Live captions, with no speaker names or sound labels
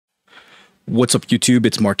What's up, YouTube?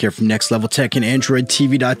 It's Mark here from NxtLvLTech and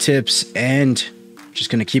AndroidTV.tips, and just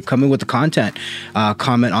going to keep coming with the content.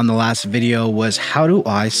 Comment on the last video was, how do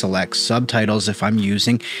I select subtitles if I'm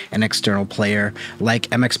using an external player like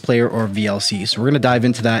MX Player or VLC? So we're going to dive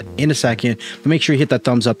into that in a second, but make sure you hit that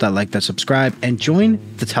thumbs up, that like, that subscribe, and join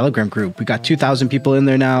the Telegram group. We got 2,000 people in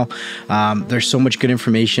there now. There's so much good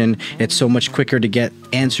information. It's so much quicker to get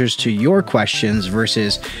answers to your questions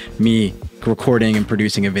versus me recording and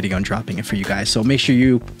producing a video and dropping it for you guys. So make sure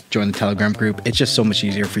you join the Telegram group. It's just so much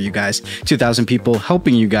easier for you guys. 2,000 people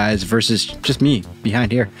helping you guys versus just me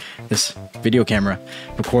behind here, this video camera,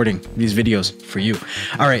 recording these videos for you.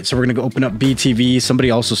 All right, so we're gonna go open up beetv. Somebody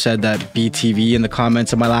also said that beetv in the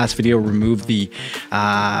comments of my last video removed the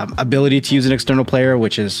ability to use an external player,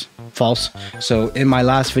 which is false. So in my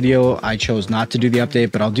last video, I chose not to do the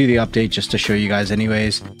update, but I'll do the update just to show you guys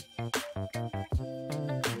anyways.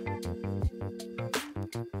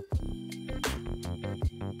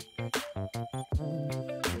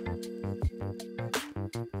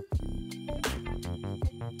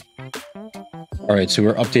 All right, so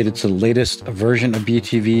we're updated to the latest version of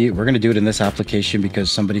beetv. We're going to do it in this application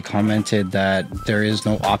because somebody commented that there is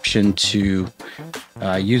no option to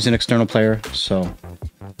use an external player. So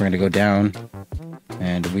we're going to go down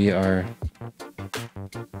and we are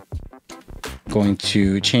going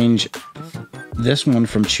to change this one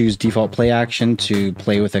from choose default play action to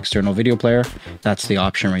play with external video player. That's the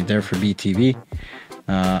option right there for beetv.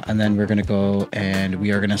 And then we're going to go and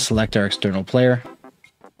we are going to select our external player.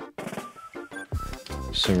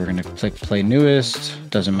 So we're going to click play newest,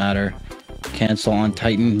 doesn't matter. Cancel on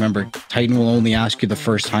Titan. Remember, Titan will only ask you the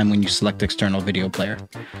first time when you select external video player.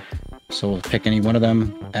 So we'll pick any one of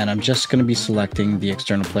them, and I'm just going to be selecting the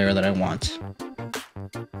external player that I want.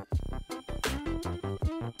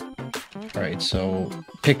 All right, so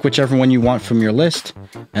pick whichever one you want from your list,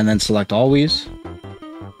 and then select always.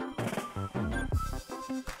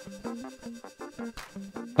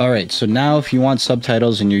 All right, so now if you want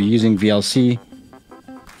subtitles and you're using VLC,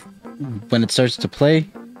 when it starts to play,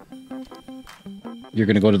 you're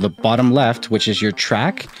going to go to the bottom left, which is your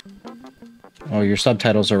track. Oh, your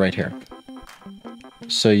subtitles are right here.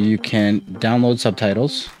 So you can download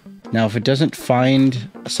subtitles. Now, if it doesn't find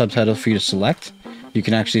a subtitle for you to select, you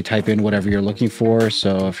can actually type in whatever you're looking for.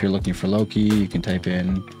 So if you're looking for Loki, you can type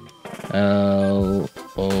in LOKI.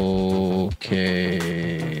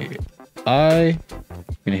 I'm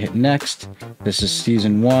going to hit next. This is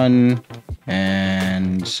season 1.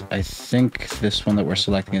 And I think this one that we're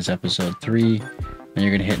selecting is episode 3, and you're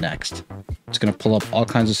going to hit next. It's going to pull up all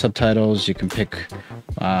kinds of subtitles. You can pick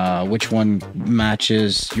which one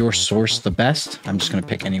matches your source the best. I'm just going to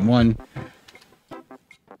pick any one.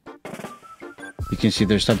 You can see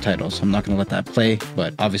there's subtitles. I'm not going to let that play,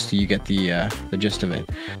 but obviously you get the gist of it.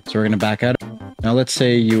 So we're going to back out. Now let's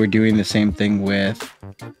say you were doing the same thing with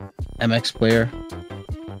MX Player.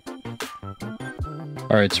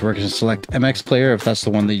 All right, so we're going to select MX Player if that's the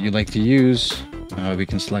one that you like to use. We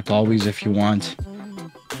can select always if you want.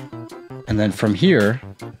 And then from here,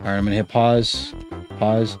 all right, I'm going to hit pause,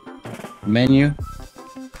 menu,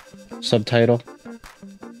 subtitle,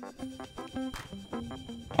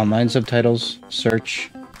 online subtitles,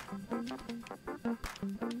 search.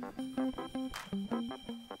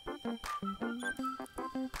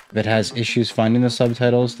 If it has issues finding the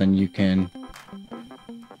subtitles, then you can...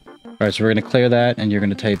 All right, so we're going to clear that, and you're going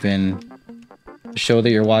to type in the show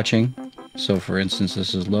that you're watching. So for instance,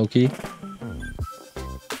 this is Loki.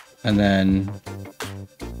 And then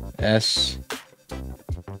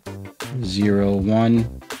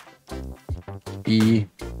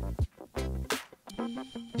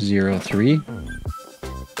S01E03.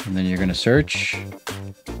 And then you're going to search.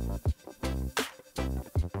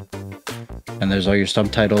 And there's all your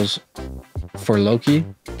subtitles for Loki.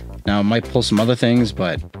 Now, it might pull some other things,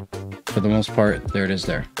 but for the most part, there it is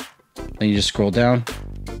there. Then you just scroll down,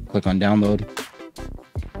 click on download.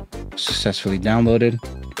 Successfully downloaded.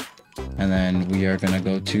 And then we are going to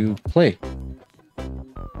go to play.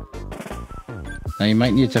 Now you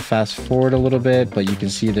might need to fast forward a little bit, but you can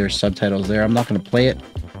see there's subtitles there. I'm not going to play it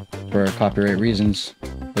for copyright reasons,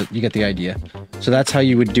 but you get the idea. So that's how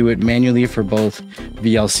you would do it manually for both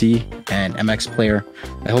VLC and MX Player.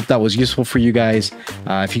 I hope that was useful for you guys.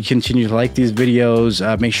 If you continue to like these videos,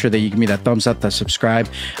 make sure that you give me that thumbs up, that subscribe.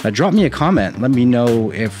 Drop me a comment. Let me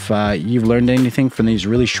know if you've learned anything from these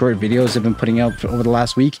really short videos I've been putting out over the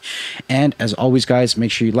last week. And as always, guys, make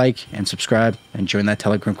sure you like and subscribe and join that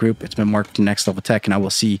Telegram group. It's been Mark from NxtLvLTech, and I will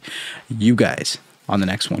see you guys on the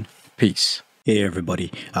next one. Peace. Hey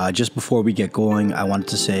everybody, just before we get going, I wanted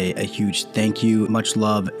to say a huge thank you, much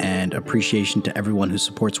love and appreciation to everyone who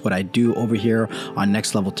supports what I do over here on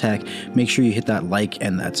NxtLvLTech. Make sure you hit that like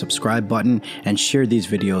and that subscribe button and share these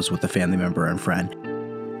videos with a family member and friend.